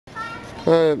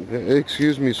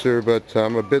Excuse me, sir, but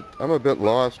I'm a bit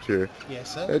lost here.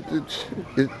 Yes, sir.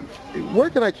 Where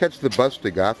can I catch the bus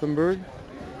to Gothenburg?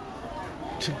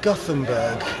 To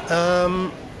Gothenburg.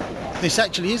 This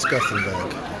actually is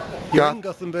Gothenburg. You're in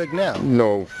Gothenburg now.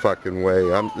 No fucking way.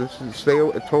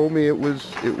 They told me it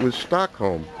was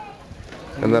Stockholm,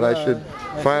 and that I should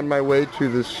find my way to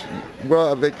this.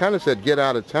 Well, they kind of said get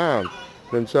out of town.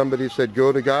 Then somebody said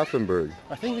go to Gothenburg.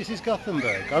 I think this is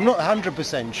Gothenburg. I'm not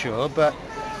 100% sure, but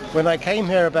when I came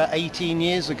here about 18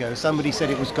 years ago, somebody said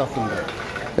it was Gothenburg.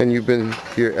 And you've been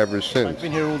here ever since? I've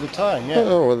been here all the time, yeah.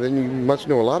 Oh, well, then you must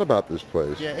know a lot about this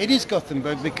place. Yeah, it is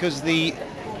Gothenburg because the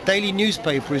daily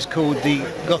newspaper is called the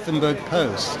Gothenburg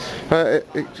Post.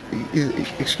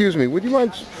 Excuse me, would you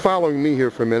mind following me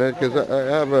here for a minute? Because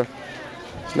I have a...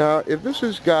 Now, if this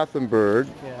is Gothenburg,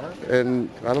 yeah, and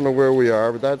I don't know where we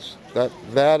are, but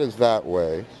that is that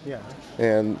way, yeah,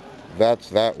 and that's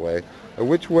that way.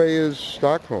 Which way is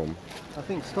Stockholm? I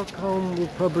think Stockholm will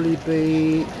probably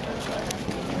be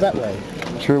that way.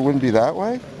 Sure, it wouldn't be that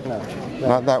way? No.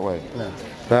 Not that way? No.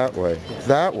 That way. Yes.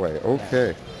 That way,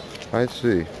 okay. Yeah. I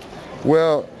see.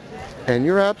 Well, and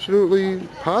you're absolutely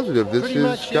positive this is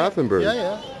much, Gothenburg? Yeah,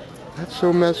 yeah. That's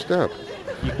so messed up.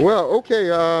 Well, okay.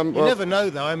 You never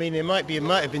know, though. I mean, it might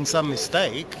have been some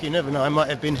mistake. You never know. I might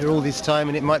have been here all this time,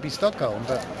 and it might be Stockholm.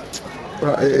 But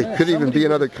it could even be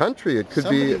another country. It could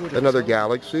be another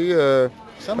galaxy.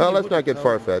 Let's not get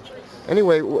far-fetched.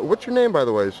 Anyway, what's your name, by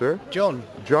the way, sir? John.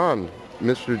 John.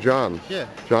 Mr. John. Yeah.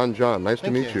 John. Nice to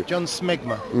meet you. John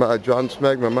Smegma. John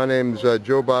Smegma. My name's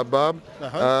Joe Bob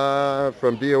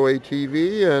from DOA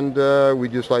TV, and we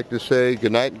just like to say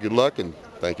good night and good luck, and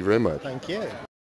thank you very much. Thank you.